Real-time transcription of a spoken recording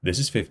This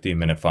is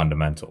 15-Minute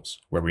Fundamentals,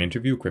 where we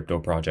interview crypto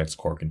projects'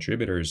 core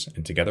contributors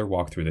and together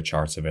walk through the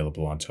charts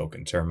available on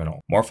Token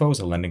Terminal. Morpho is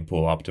a lending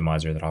pool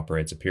optimizer that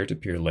operates a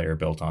peer-to-peer layer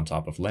built on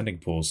top of lending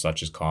pools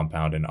such as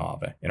Compound and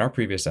Aave. In our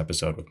previous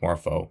episode with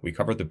Morpho, we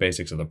covered the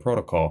basics of the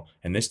protocol,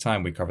 and this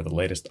time we cover the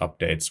latest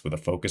updates with a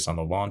focus on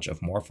the launch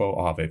of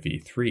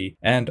Morpho-AaveV3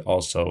 and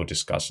also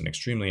discuss an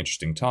extremely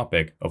interesting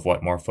topic of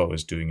what Morpho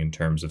is doing in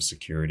terms of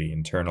security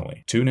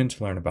internally. Tune in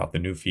to learn about the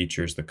new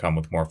features that come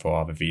with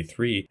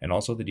Morpho-AaveV3 and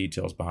also the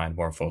details behind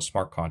Morpho's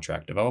smart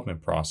contract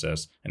development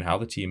process and how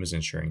the team is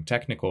ensuring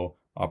technical,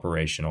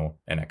 operational,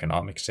 and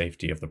economic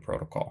safety of the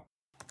protocol.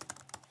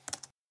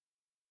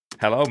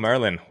 Hello,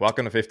 Merlin.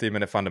 Welcome to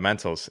 15-Minute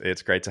Fundamentals.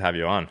 It's great to have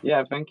you on.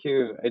 Yeah, thank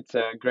you. It's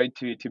great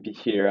to be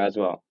here as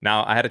well.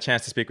 Now, I had a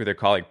chance to speak with your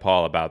colleague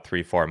Paul about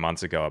 3-4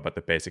 months ago about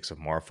the basics of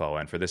Morpho.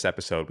 And for this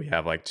episode, we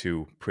have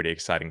two pretty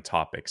exciting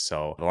topics.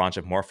 So the launch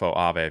of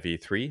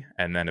Morpho-AaveV3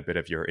 and then a bit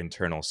of your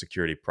internal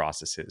security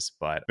processes.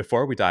 But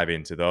before we dive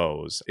into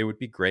those, it would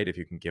be great if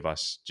you can give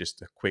us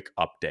just a quick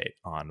update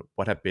on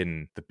what have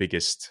been the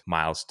biggest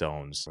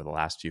milestones for the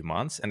last few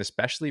months. And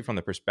especially from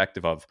the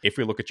perspective of, if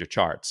we look at your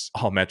charts,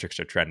 all metrics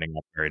are trending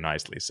up very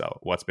nicely. So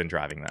what's been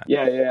driving that?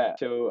 Yeah.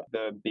 So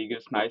the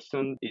biggest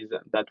milestone is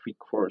that we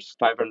crossed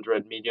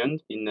 500 million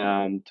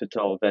in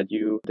total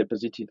value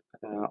deposited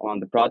on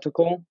the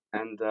protocol.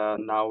 And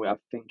now I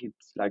think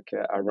it's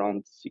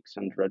around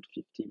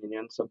 650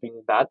 million, something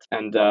like that.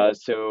 And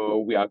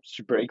so we are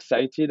super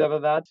excited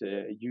about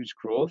that. Huge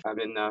growth.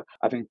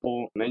 I think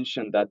Paul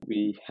mentioned that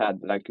we had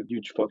a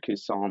huge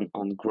focus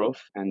on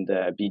growth and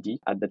BD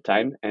at the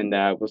time, and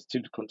we're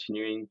still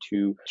continuing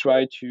to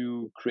try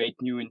to create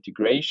new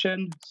integration.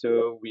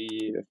 So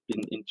we have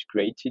been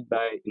integrated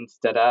by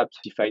InstantApp,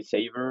 DeFi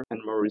Saver,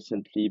 and more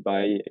recently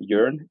by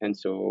Yearn. And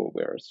so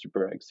we're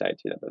super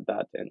excited about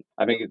that. And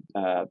I think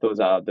those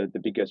are the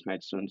biggest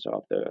milestones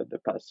of the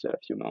past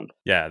few months.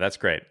 Yeah, that's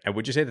great. And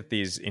would you say that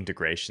these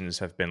integrations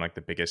have been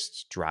the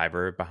biggest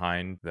driver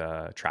behind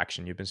the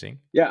traction you've been seeing?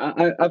 Yeah,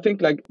 I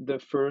think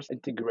the first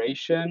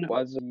integration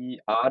was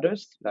the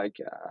hardest. I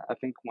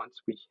think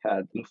once we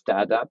had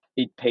InstantApp,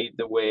 it paved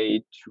the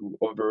way to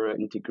other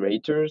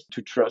integrators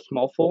to trust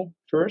Morpho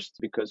first,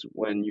 because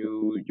when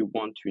you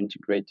want to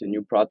integrate a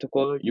new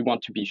protocol, you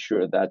want to be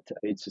sure that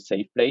it's a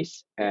safe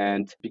place.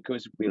 And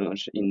because we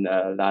launched in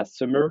last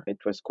summer, it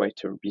was quite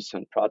a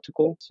recent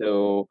protocol.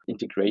 So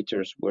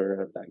integrators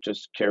were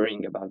just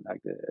caring about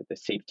the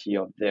safety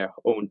of their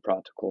own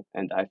protocol.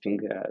 And I think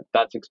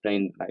that's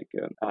explained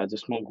the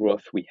small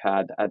growth we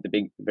had at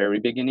the very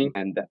beginning.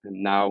 And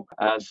now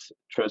as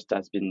trust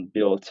has been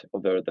built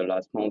over the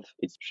last month,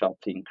 it's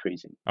sharply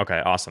increasing.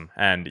 Okay, awesome.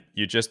 And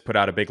you just put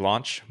out a big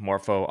launch,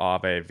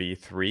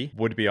 Morpho-AaveV3.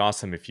 Would be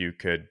awesome if you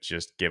could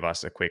just give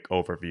us a quick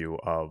overview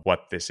of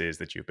what this is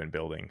that you've been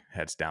building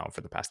heads down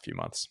for the past few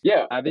months.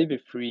 Yeah,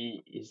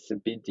 AaveV3 is a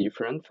bit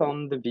different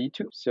from the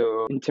V2.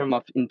 So in terms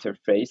of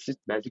interface, it's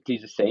basically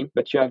the same,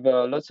 but you have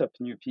lots of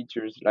new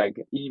features like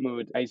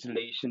E-mode,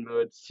 isolation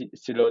mode,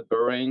 siloed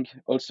borrowing.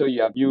 Also,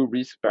 you have new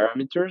risk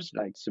parameters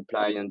like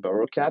supply and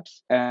borrow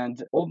caps.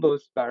 And all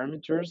those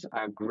parameters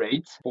are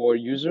great for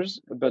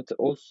users, but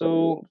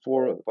also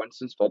for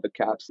instance, for the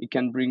caps, it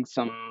can bring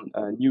some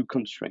new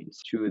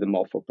constraints to the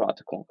Morpho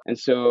protocol. And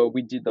so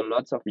we did a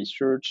lot of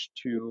research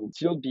to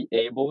still be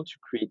able to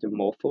create a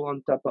Morpho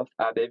on top of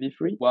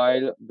AaveV3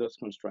 while those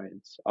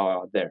constraints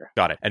are there.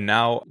 Got it. And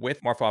now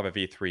with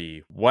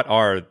Morpho-AaveV3, what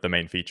are the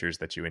main features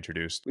that you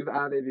introduced? With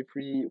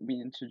AaveV3,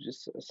 we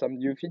introduced some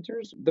new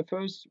features. The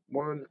first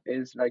one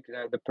is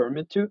the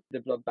permit to,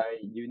 developed by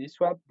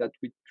Uniswap, that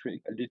we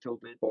tweak a little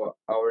bit for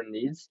our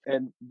needs.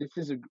 And this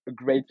is a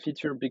great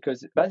feature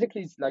because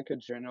basically it's like a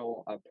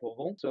general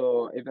approval.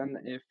 So even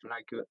if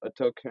a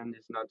token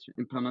is not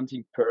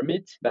implementing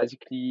permit,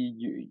 basically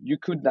you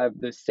could have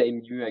the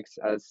same UX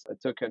as a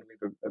token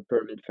with a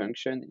permit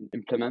function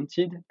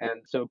implemented.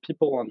 And so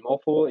people on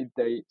Morpho, if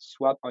they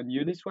swap on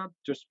Uniswap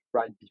just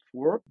right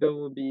before, they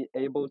will be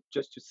able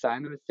just to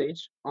sign a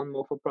message on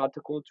Morpho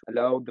protocol to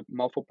allow the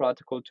Morpho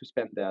protocol to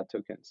spend their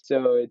tokens.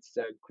 So it's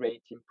a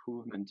great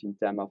improvement in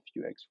terms of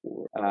UX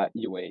for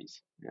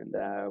EOAs. And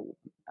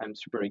I'm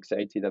super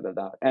excited about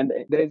that. And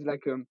there's a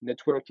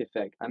network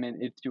effect.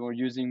 If you're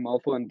using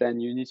Morpho and then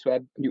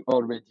Uniswap, you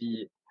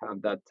already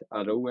have that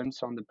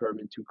allowance on the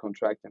permit to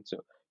contract. And so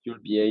you'll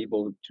be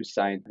able to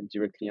sign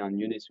directly on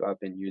Uniswap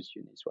and use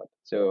Uniswap.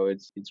 So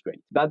it's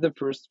great. That's the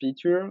first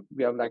feature.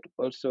 We have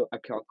also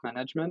account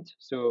management.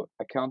 So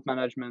account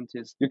management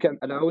is you can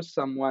allow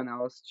someone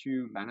else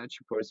to manage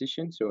your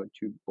position. So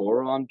to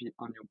borrow on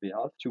your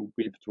behalf, to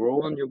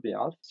withdraw on your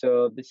behalf.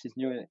 So this is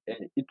new.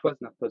 It was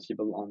not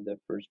possible on the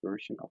first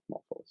version of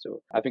Morpho.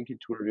 So I think it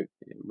will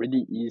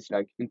really ease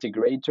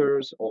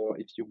integrators, or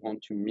if you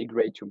want to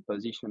migrate your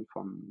position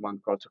from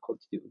one protocol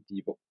to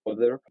the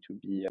other, to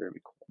be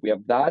very cool. We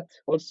have that. that.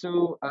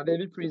 Also,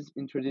 AaveV3 is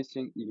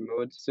introducing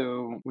e-mode.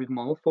 So with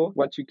Morpho,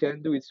 what you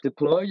can do is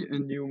deploy a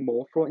new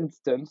Morpho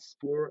instance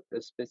for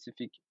a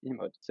specific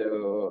e-mode.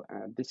 So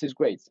this is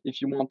great.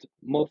 If you want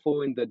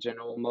Morpho in the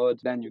general mode,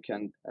 then you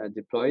can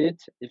deploy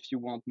it. If you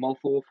want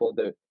Morpho for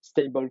the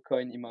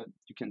stablecoin e-mode,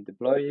 you can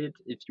deploy it.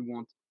 If you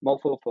want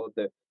Morpho for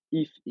the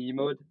if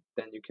mode,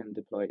 then you can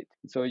deploy it.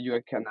 So you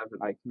can have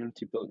like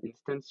multiple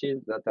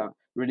instances that are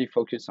really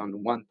focused on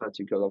one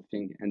particular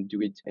thing and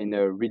do it in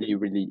a really,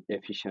 really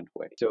efficient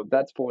way. So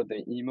that's for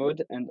the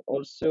mode. And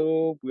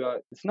also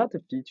it's not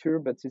a feature,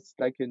 but it's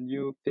like a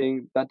new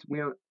thing that we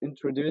are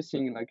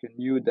introducing, like a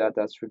new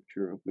data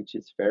structure, which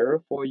is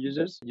fair for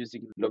users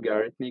using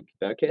logarithmic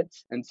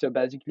buckets. And so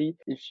basically,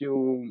 if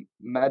you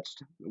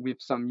matched with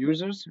some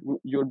users,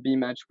 you'll be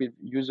matched with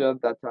user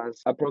that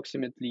has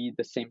approximately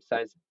the same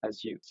size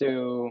as you.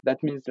 So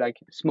that means like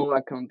small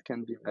account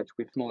can be matched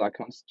with small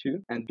accounts too,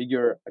 and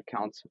bigger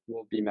accounts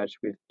will be matched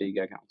with big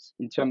accounts.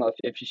 In terms of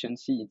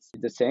efficiency, it's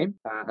the same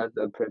as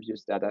the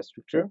previous data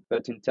structure,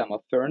 but in terms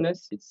of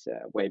fairness, it's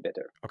way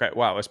better. Okay,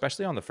 wow,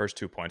 especially on the first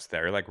 2 points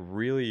there, like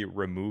really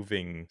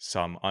removing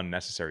some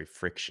unnecessary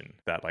friction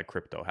that like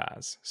crypto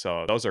has.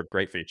 So those are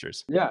great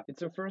features. Yeah,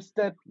 it's a first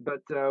step,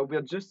 but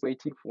we're just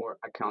waiting for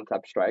account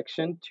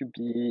abstraction to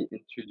be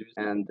introduced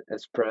and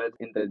spread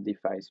in the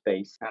DeFi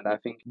space. And I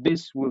think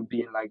this will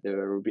be like the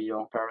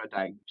real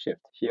paradigm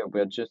shift. Here,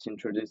 we're just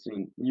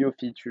introducing new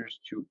features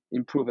to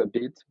improve a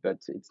bit, but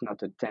it's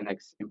not a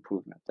 10x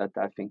improvement. That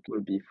I think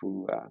will be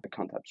through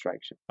account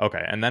abstraction.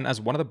 Okay, and then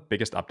as one of the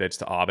biggest updates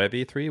to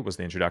AaveV3 was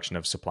the introduction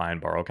of supply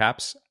and borrow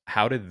caps.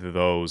 How did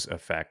those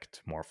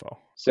affect Morpho?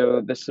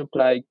 So the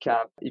supply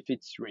cap, if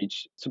it's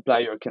reached,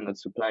 supplier cannot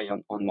supply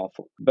on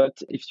Morpho. But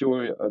if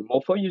you're a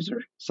Morpho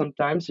user,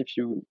 sometimes if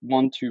you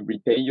want to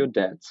repay your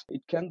debt,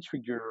 it can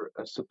trigger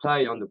a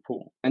supply on the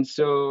pool. And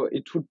so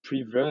it would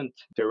prevent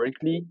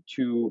directly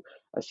to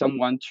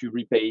someone to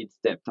repay its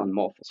debt on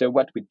Morpho. So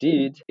what we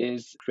did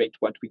is create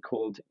what we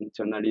called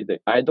internally the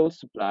idle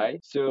supply.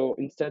 So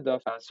instead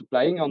of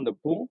supplying on the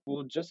pool,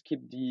 we'll just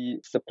keep the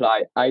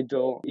supply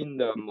idle in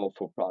the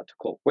Morpho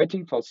protocol,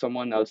 waiting for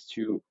someone else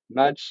to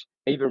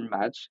either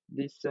match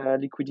this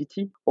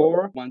liquidity,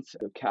 or once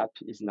the cap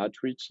is not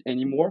reached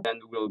anymore, then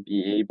we'll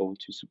be able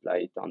to supply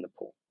it on the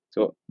pool.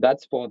 So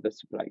that's for the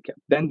supply cap.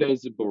 Then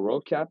there's a borrow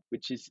cap,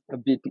 which is a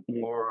bit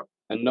more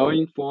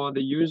annoying for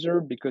the user,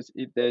 because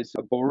if there's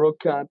a borrow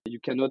cap, you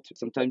cannot,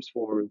 sometimes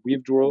for a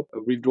withdrawal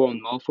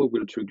on Morpho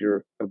will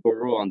trigger a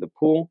borrow on the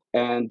pool,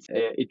 and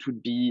it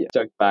would be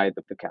stuck by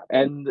the cap.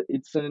 And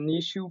it's an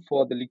issue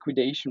for the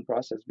liquidation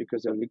process,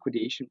 because the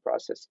liquidation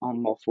process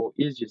on Morpho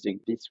is using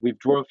this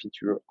withdrawal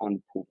feature on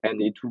the pool,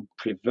 and it will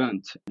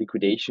prevent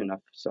liquidation of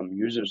some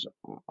users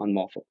on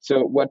Morpho. So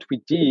what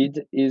we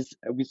did is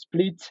we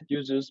split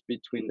users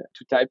between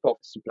two types of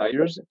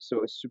suppliers,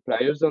 so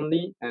suppliers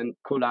only and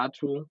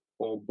collateral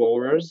or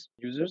borrowers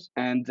users.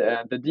 And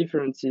the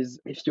difference is,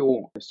 if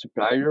you're a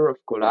supplier of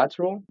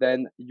collateral,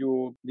 then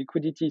your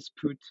liquidity is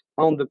put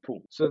on the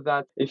pool, so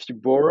that if you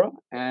borrow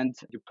and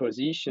your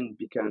position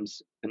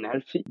becomes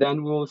unhealthy,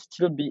 then we'll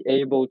still be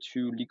able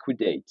to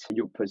liquidate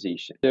your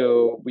position.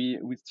 So we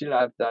still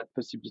have that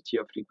possibility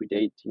of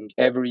liquidating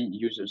every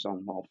users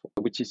on Morpho,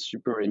 which is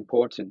super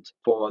important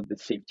for the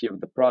safety of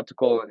the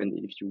protocol and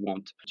if you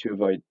want to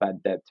avoid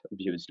bad debt,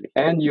 obviously.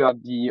 And you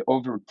have the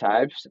other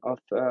types of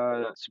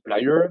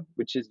supplier,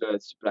 which is the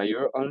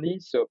supplier only.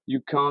 So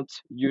you can't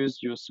use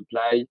your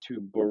supply to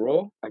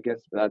borrow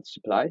against that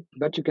supply,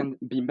 but you can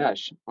be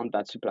meshed on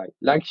that supply,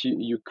 like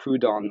you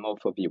could on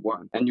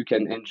Morpho-V1, and you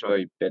can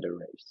enjoy better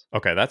rates.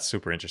 Okay, that's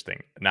super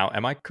interesting. Now,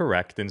 am I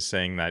correct in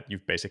saying that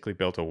you've basically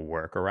built a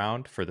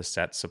workaround for the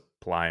set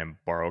supply and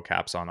borrow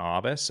caps on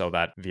Aave, so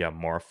that via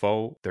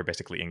Morpho, they're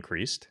basically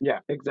increased? Yeah,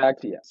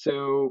 exactly. Yeah.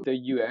 So the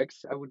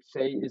UX, I would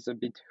say, is a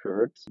bit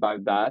hurt by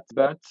that,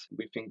 but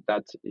we think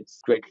that it's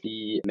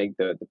greatly make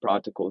the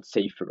protocol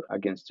safer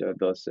against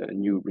those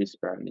new risk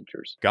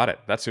parameters. Got it.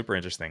 That's super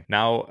interesting.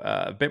 Now,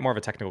 a bit more of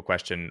a technical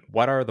question.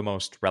 What are the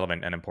most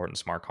relevant and important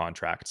smart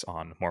contracts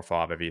on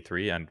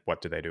Morpho-AaveV3, and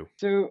what do they do?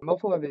 So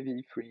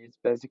Morpho-AaveV3 is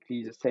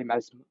basically the same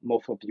as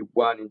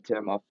Morpho-V1 in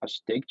terms of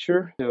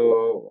architecture.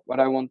 So what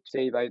I want to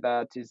say by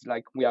that is,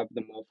 like, we have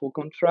the Morpho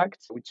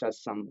contract, which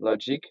has some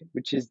logic,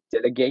 which is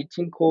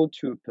delegating code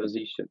to a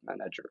position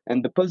manager.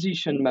 And the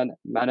position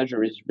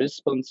manager is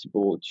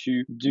responsible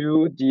to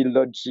do the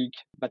logic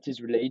that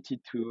is related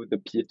to the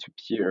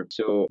peer-to-peer.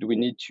 So do we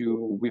need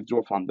to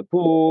withdraw from the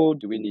pool?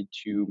 Do we need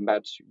to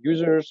match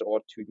users or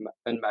to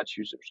unmatch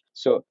users?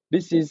 So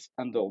this is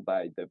handled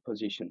by the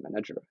position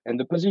manager. And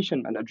the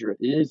position manager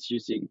is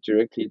using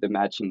directly the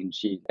matching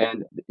engine.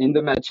 And in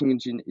the matching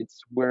engine, it's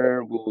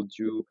where we'll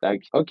do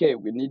like, okay,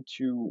 we need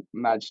to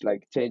match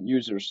like 10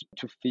 users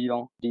to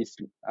fill this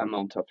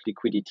amount of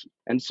liquidity.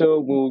 And so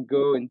we'll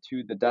go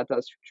into the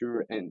data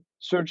structure and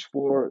search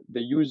for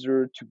the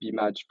user to be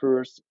matched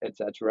first,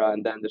 etc.,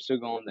 and then the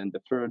second and the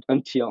third,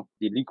 until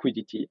the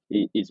liquidity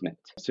is met.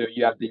 So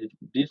you have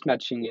this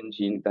matching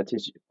engine that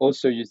is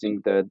also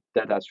using the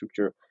data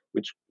structure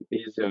which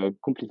is a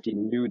completely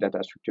new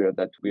data structure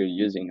that we're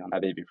using on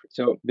AaveV3.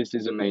 So this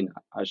is the main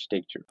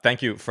architecture.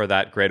 Thank you for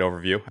that great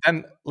overview.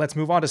 And let's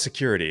move on to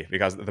security,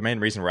 because the main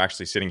reason we're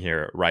actually sitting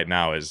here right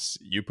now is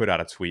you put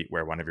out a tweet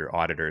where one of your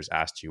auditors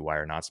asked you why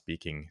you're not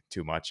speaking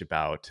too much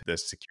about the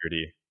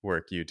security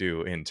work you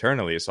do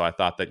internally. So I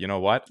thought that, you know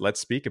what,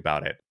 let's speak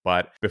about it.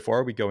 But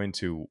before we go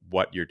into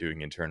what you're doing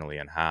internally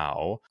and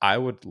how, I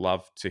would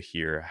love to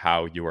hear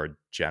how you are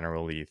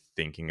generally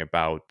thinking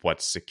about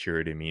what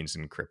security means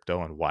in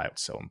crypto and why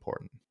it's so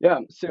important. Yeah,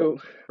 so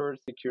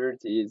first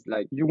security is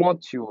like you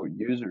want your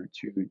user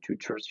to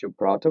trust your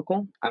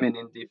protocol. I mean,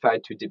 in DeFi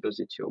to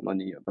deposit your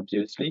money,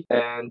 obviously,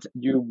 and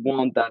you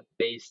want that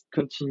base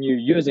continue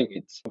using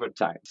it over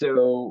time.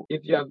 So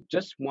if you have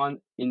just one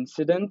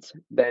incident,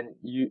 then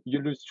you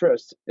lose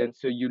trust, and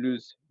so you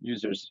lose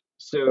users.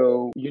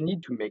 So you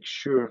need to make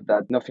sure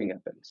that nothing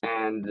happens.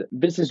 And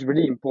this is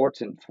really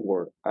important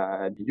for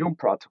the new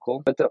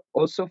protocol, but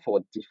also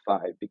for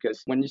DeFi,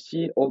 because when you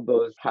see all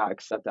those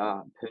hacks that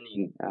are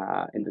happening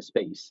in the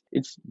space,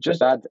 it's just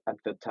bad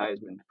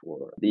advertisement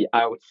for the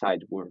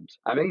outside world.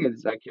 I think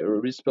it's like a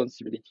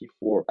responsibility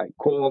for like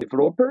core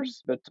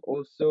developers, but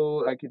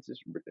also like it's a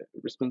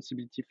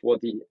responsibility for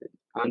the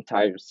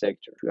entire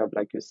sector to have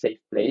like a safe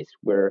place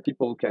where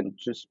people can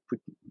just put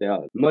their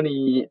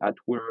money at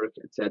work,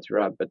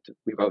 etc., but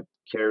without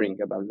caring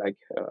about like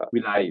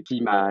will I see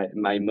my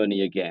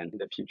money again in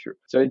the future.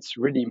 So it's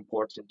really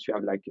important to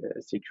have like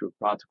secure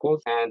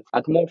protocols, and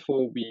at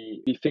Morpho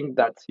we think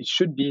that it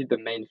should be the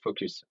main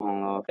focus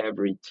of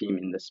every team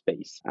in the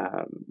space.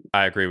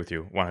 I agree with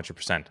you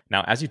 100%.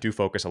 Now, as you do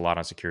focus a lot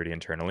on security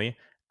internally,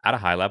 at a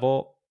high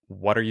level,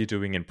 what are you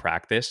doing in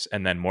practice?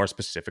 And then more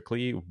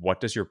specifically,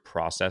 what does your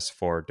process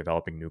for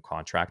developing new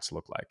contracts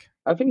look like?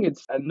 I think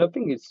it's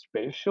nothing is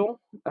special,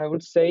 I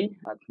would say,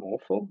 at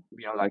Morpho.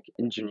 We are like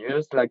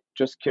engineers, like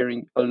just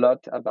caring a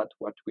lot about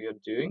what we are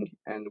doing,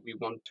 and we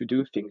want to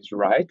do things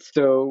right.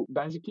 So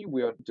basically,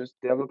 we are just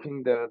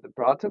developing the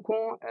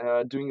protocol,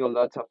 doing a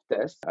lot of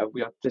tests.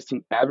 We are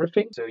testing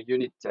everything. So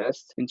unit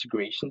tests,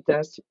 integration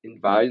tests,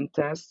 environment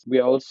tests.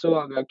 We also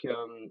have like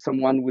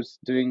someone who's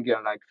doing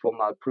like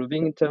formal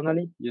proving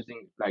internally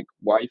using like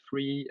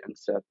Y3 and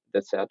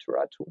etc.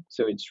 tool.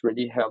 So it's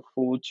really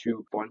helpful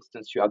to, for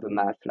instance, you have a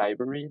math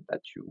library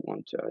that you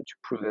want to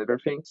prove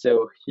everything.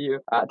 So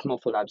here at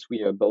Morpho Labs,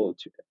 we are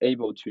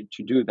able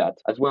to do that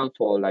as well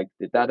for like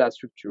the data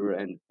structure,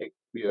 and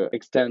we are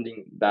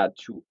extending that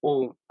to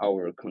all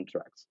our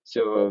contracts.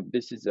 So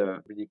this is a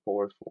really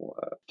powerful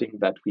thing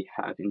that we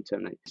have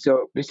internally.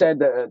 So beside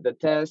the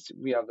test,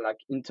 we have like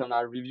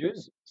internal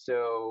reviews.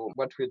 So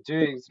what we're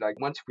doing is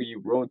like once we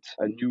wrote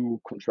a new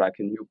contract,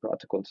 a new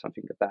protocol,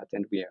 something like that,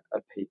 and we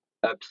are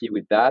happy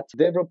with that,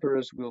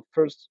 developers will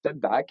first step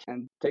back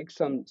and take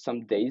some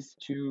days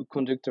to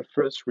conduct a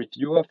first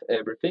review of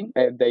everything,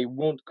 and they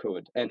won't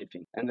code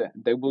anything, and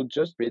they will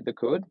just read the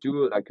code,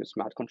 do like a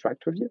smart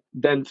contract review,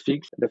 then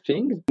fix the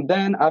things.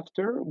 Then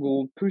after,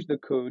 we'll push the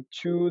code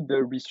to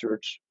the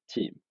research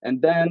team,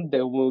 and then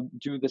they will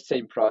do the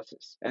same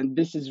process, and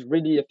this is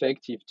really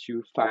effective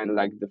to find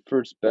like the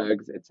first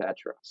bugs, etc.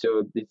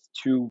 So these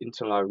two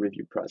internal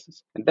review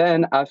process, and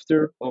then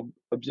after,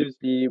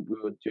 obviously we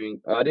were doing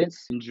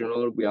audits. In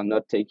general, we are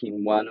not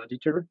taking one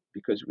auditor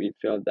because we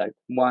feel that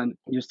one,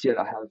 you still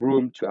have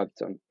room to have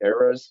some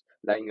errors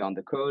lying on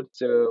the code,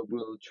 so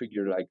we'll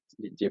trigger like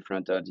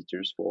different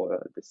auditors for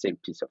the same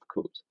piece of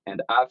code.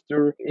 And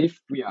after, if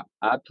we are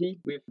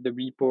happy with the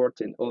report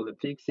and all the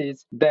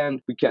fixes,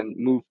 then we can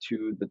move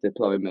to the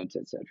deployment,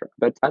 etc.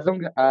 But as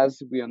long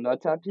as we are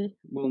not happy,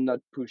 we'll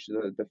not push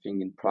the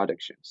thing in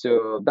production.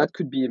 So that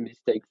could be a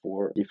mistake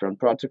for different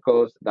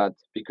protocols, that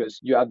because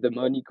you have the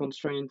money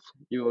constraints,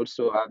 you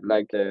also have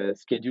like the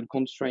schedule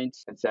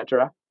constraints,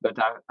 etc. But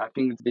I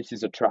think this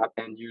is a trap,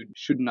 and you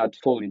should not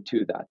fall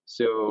into that.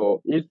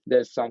 So if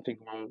there's something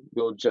wrong,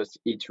 we'll just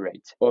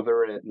iterate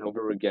over and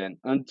over again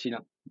until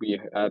we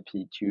are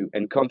happy to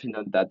and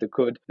confident that the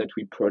code that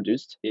we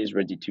produced is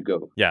ready to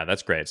go. Yeah,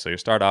 that's great. So you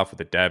start off with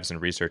the devs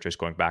and researchers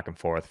going back and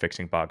forth,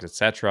 fixing bugs,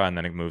 etc., and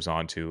then it moves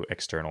on to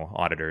external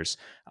auditors.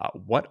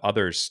 What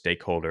other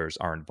stakeholders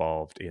are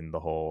involved in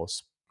the whole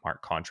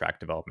smart contract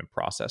development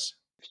process?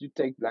 If you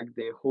take like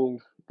the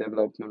whole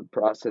development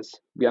process,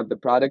 we have the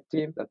product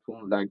team that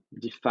will like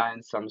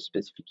define some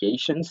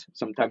specifications.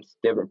 Sometimes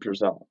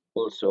developers are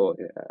also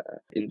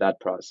in that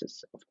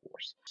process, of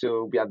course.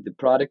 So we have the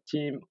product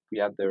team, we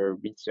have the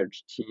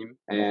research team,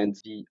 and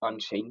the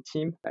on-chain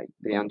team, like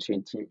the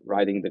on-chain team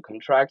writing the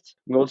contract.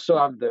 We also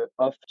have the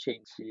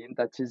off-chain team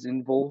that is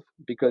involved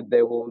because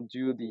they will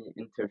do the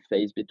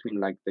interface between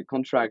like the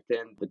contract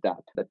and the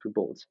dApp that we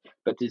built.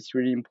 But it's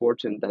really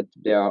important that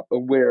they are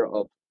aware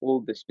of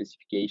all the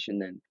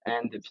specification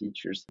and the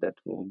features that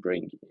we'll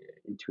bring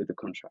into the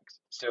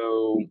contracts.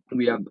 So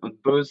we have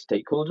both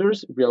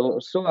stakeholders. We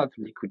also have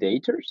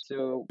liquidators.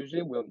 So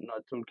usually we're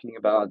not talking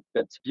about,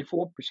 but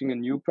before pushing a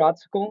new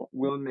protocol,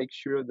 we'll make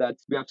sure that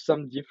we have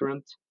some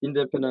different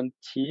independent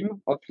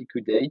team of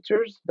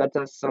liquidators that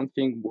has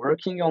something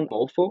working on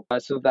Morpho,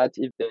 so that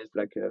if there's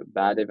like a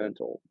bad event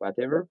or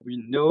whatever,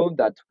 we know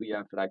that we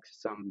have like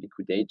some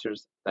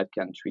liquidators that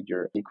can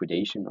trigger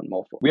liquidation on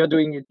Morpho. We are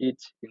doing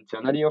it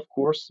internally, of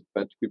course,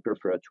 but we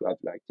prefer to have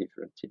like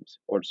different teams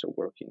also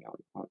working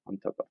on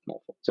top of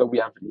Morpho. So we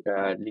have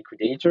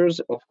liquidators.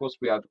 Of course,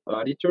 we have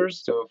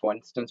auditors. So for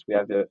instance, we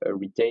have a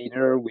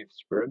retainer with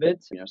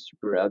Superbit. We are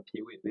super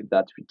happy with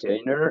that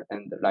retainer.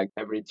 And like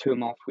every 2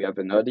 months, we have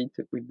an audit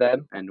with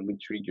them and we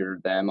trigger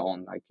them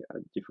on like a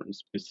different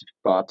specific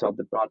part of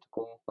the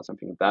protocol or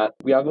something like that.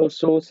 We have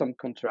also some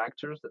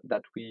contractors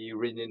that we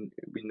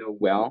know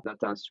well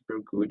that are super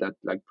good at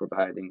like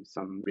providing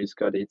some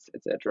risk audits,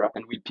 etc.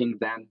 And we ping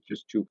them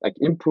just to like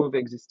improve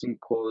existing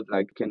code.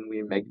 Like, can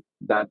we make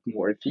that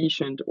more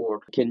efficient,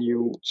 or can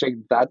you check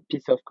that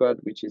piece of code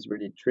which is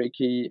really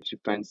tricky? If you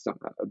find some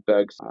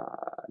bugs,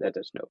 let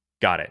us know.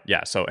 Got it.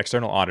 Yeah. So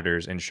external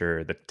auditors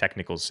ensure the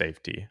technical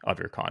safety of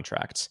your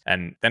contracts.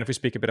 And then if we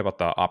speak a bit about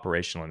the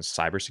operational and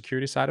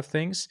cybersecurity side of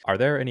things, are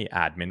there any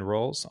admin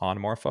roles on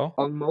Morpho?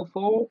 On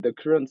Morpho, the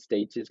current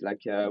state is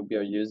like we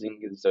are using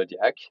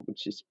Zodiac,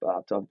 which is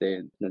part of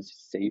the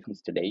safe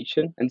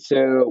installation. And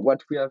so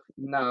what we have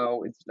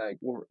now is like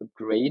more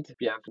upgrade.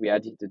 We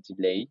added a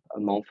delay a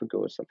month ago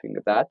or something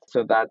like that,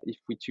 so that if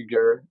we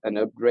trigger an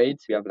upgrade,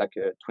 we have like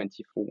a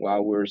 24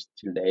 hours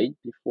delay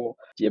before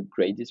the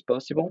upgrade is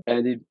possible.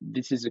 And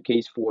this is the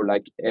case for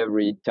like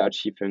every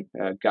touch event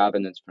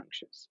governance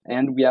functions.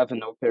 And we have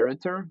an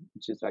operator,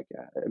 which is like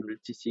a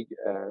multisig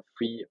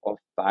 3 or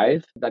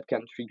 5 that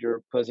can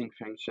trigger pausing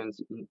functions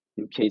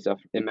in case of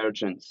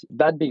emergency.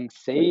 That being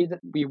said,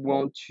 we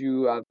want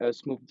to have a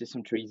smooth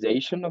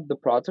decentralization of the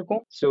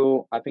protocol.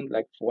 So I think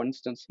like, for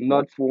instance,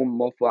 not for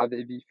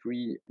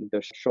Morpho-AaveV3 in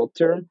the short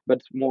term,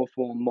 but more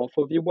for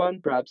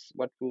Morpho-V1, perhaps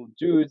what we'll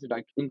do is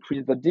like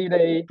increase the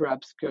delay,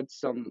 perhaps cut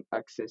some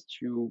access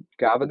to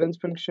governance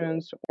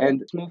functions,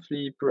 and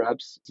smoothly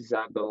perhaps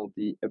disable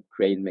the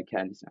upgrade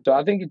mechanism. So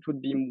I think it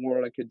would be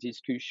more like a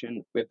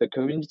discussion with the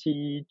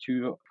community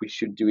to if we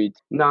should do it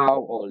now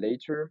or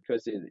later,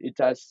 because it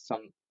has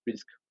some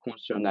risk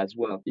concern as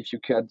well. If you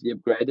cut the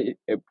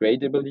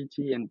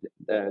upgradability and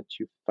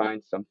to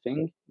find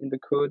something in the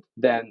code,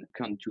 then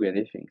can't do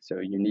anything. So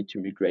you need to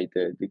migrate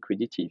the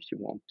liquidity if you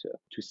want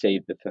to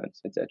save the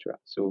funds, etc.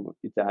 So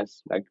it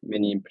has like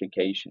many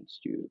implications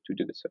to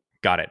do so.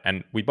 Got it.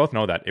 And we both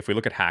know that if we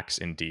look at hacks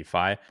in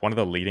DeFi, one of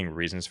the leading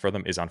reasons for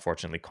them is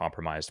unfortunately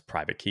compromised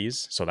private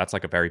keys. So that's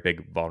like a very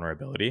big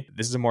vulnerability.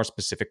 This is a more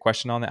specific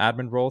question on the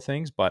admin role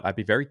things, but I'd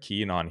be very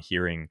keen on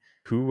hearing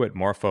who at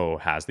Morpho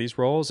has these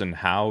roles and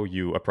how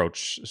you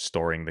approach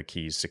storing the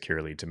keys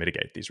securely to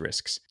mitigate these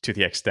risks, to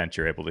the extent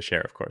you're able to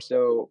share, of course.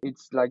 So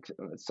it's like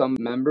some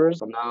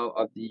members now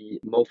of the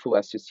Morpho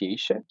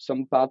Association,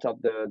 some part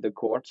of the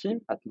core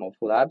team at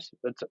Morpho Labs,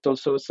 but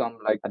also some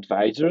like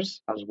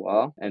advisors as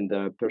well, and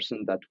the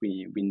person that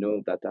we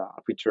know that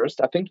we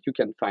trust. I think you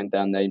can find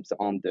their names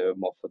on the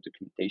Morpho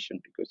documentation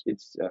because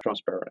it's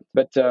transparent.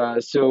 But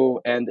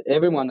and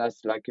everyone has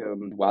like a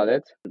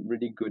wallet,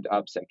 really good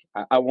AppSec.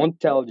 I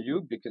won't tell you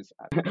because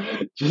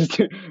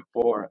just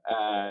for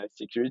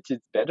security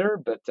it's better,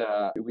 but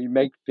we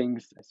make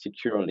things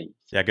securely.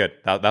 Yeah, good.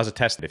 That was a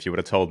test. If you would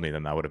have told me,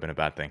 then that would have been a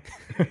bad thing.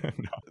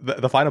 No.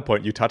 The final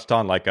point, you touched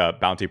on like a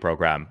bounty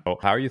program. So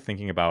how are you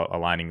thinking about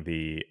aligning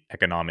the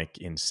economic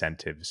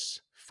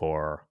incentives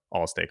for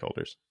all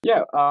stakeholders?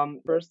 Yeah,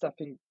 first, I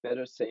think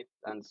better safe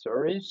than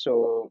sorry.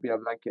 So we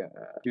have like a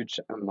huge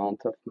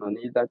amount of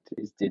money that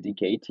is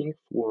dedicating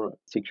for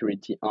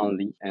security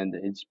only. And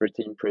it's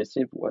pretty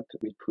impressive what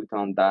we put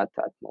on that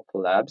at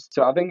Morpho Labs.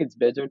 So I think it's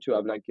better to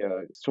have like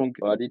strong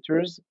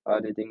auditors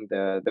auditing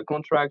the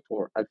contract,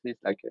 or at least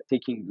like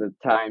taking the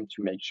time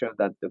to make sure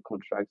that the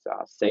contracts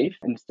are safe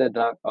instead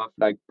of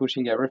like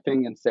pushing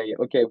everything and say,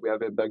 okay, we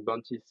have a bug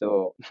bounty,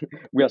 so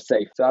we are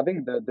safe. So I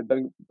think the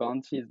bug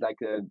bounty is like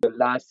the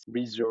last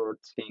resort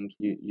thing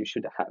you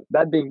should have.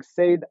 That being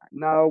said,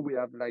 now we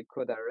have like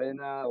Code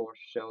Arena or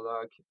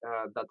Sherlock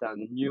that are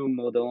new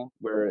model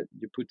where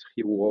you put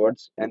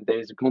rewards, and there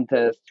is a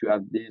contest to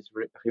have these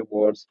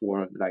rewards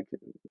for like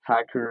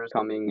hackers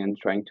coming and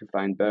trying to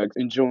find bugs.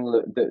 In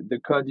general, the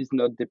code is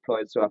not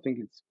deployed, so I think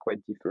it's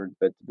quite different.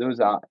 But those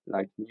are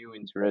like new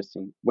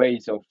interesting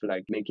ways of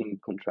like making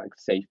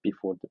contracts safe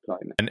before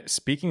deployment. And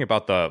speaking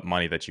about the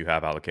money that you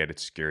have allocated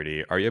to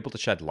security, are you able to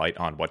shed light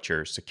on what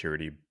your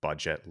security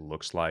budget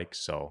looks like?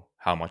 So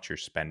how much you're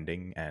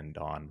spending and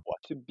on what?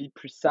 To be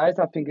precise,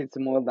 I think it's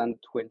more than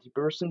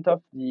 20%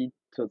 of the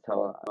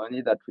total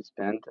money that we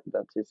spend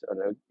that is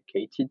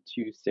allocated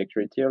to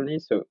security only.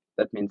 So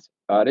That means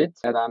audit.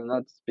 And I'm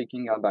not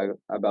speaking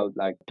about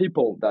like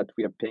people that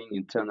we are paying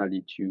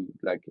internally to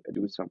like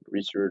do some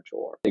research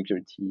or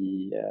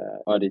security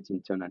audit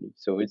internally.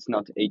 So it's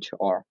not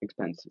HR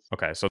expenses.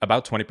 Okay, so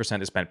about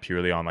 20% is spent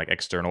purely on like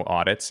external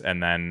audits,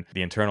 and then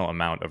the internal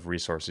amount of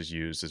resources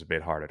used is a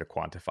bit harder to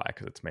quantify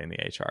because it's mainly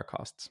HR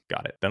costs.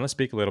 Got it. Then let's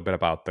speak a little bit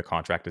about the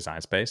contract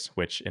design space,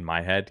 which in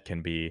my head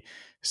can be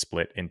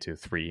split into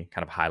three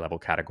kind of high level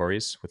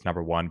categories, with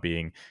number one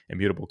being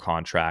immutable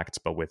contracts,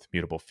 but with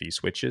mutable fee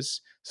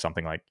switches,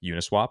 something like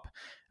Uniswap.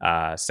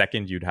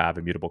 Second, you'd have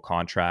immutable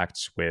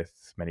contracts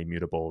with many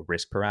mutable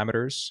risk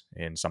parameters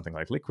in something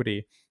like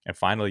Liquidity. And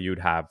finally, you'd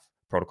have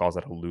protocols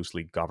that are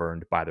loosely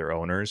governed by their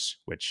owners,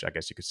 which I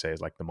guess you could say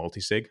is like the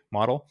multi-sig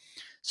model.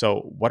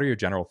 So what are your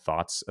general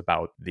thoughts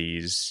about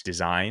these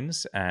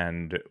designs,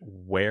 and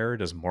where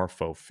does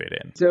Morpho fit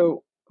in?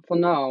 So for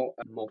now,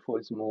 Morpho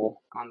is more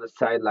on the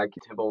side like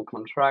immutable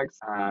contracts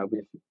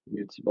with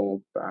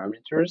mutable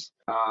parameters.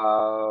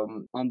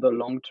 On the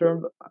long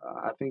term,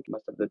 I think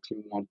most of the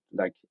team want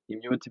like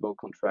immutable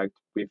contract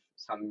with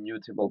some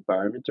mutable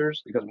parameters,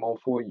 because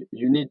Morpho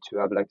you need to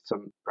have like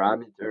some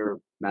parameter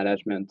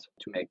management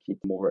to make it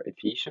more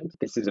efficient.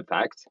 This is a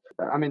fact.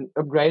 I mean,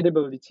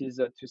 upgradability is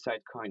a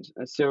two-side coin.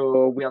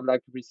 So we have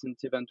like recent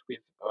event with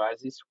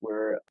Oasis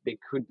where they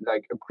could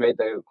like upgrade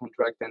their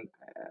contract and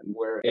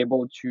were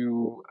able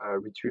to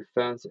retrieve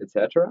funds,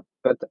 etc.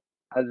 But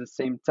at the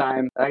same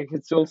time, like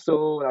it's also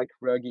like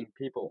rugging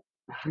people.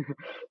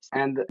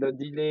 And the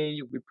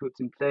delay we put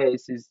in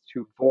place is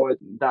to avoid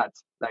that.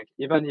 Like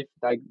even if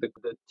like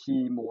the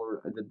team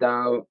or the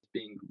DAO is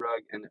being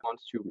rugged and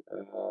wants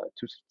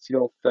to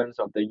steal funds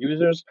of the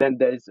users, then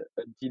there is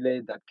a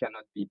delay that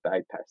cannot be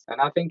bypassed. And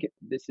I think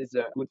this is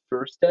a good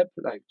first step,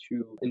 like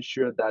to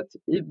ensure that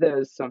if there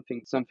is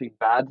something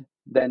bad,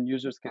 then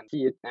users can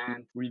see it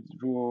and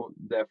withdraw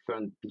their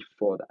fund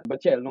before that.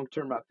 But yeah, long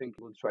term, I think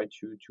we'll try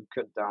to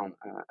cut down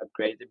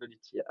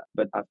upgradability,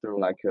 but after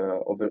like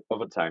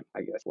over time,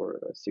 I guess, for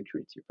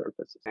security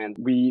purposes. And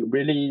we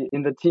really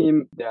in the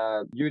team,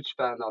 they're huge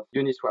fan of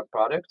Uniswap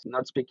products.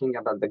 Not speaking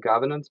about the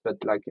governance, but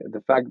like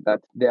the fact that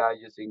they are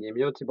using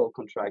immutable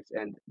contracts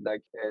and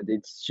like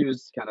it's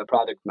used kind of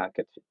product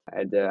market fit,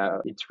 and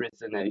it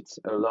resonates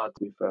a lot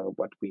with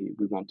what we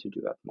want to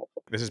do at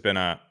Morpho. This has been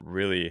a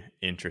really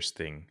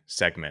interesting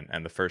segment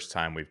and the first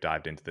time we've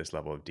dived into this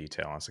level of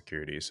detail on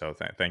security. So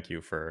thank you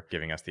for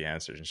giving us the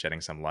answers and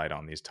shedding some light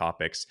on these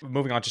topics.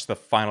 Moving on, just the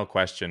final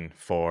question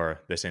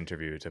for this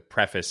interview to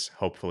preface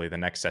hopefully the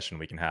next session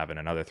we can have in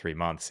another 3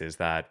 months is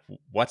that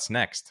what's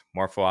next?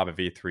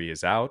 Morpho-AaveV3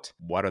 is out.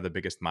 What are the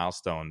biggest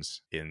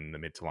milestones in the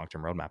mid to long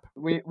term roadmap?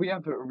 We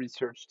have a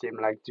research team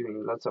like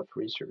doing lots of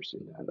research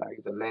in like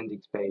the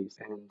lending space,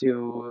 and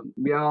so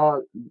we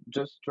are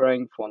just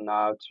trying for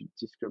now to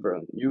discover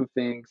new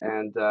things,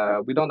 and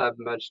we don't have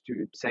much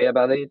to say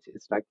about it.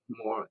 It's like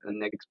more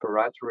an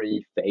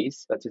exploratory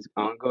phase that is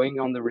ongoing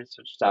on the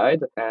research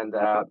side, and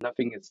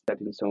nothing is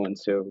set in stone.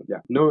 So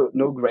yeah,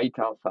 no great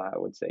alpha, I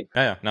would say.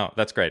 Yeah, no,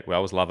 that's great. We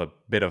always love a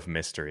bit of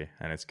mystery,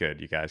 and it's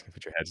good. You guys can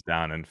put your heads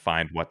down and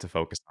find what to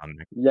focus on.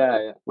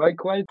 Yeah. We're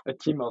quite a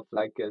team of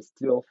like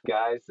stealth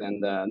guys,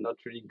 and not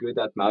really good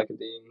at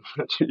marketing,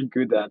 not really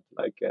good at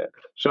like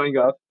showing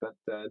off, but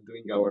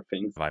doing our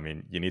things. I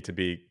mean, you need to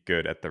be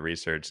good at the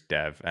research,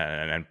 dev,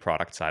 and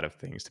product side of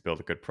things to build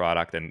a good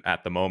product. And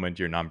at the moment,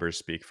 your numbers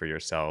speak for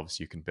yourselves.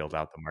 You can build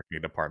out the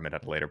marketing department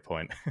at a later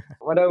point.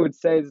 What I would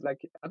say is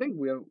like I think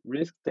we are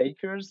risk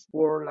takers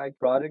for like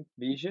product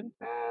vision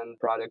and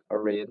product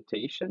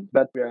orientation,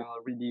 but we are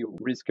really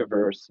risk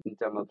averse in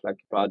terms of like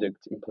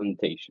product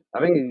implementation. I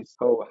think it's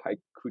how I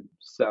could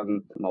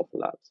sum Morpho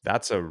Labs.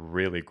 That's a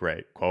really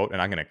great quote,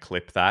 and I'm going to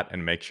clip that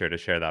and make sure to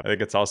share that. I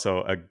think it's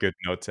also a good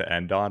note to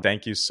end on.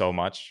 Thank you so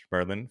much,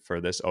 Merlin, for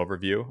this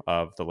overview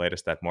of the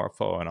latest at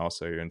Morpho and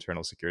also your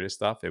internal security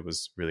stuff. It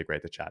was really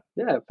great to chat.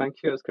 Yeah, thank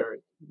you, Oscar.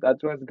 That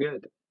was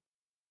good.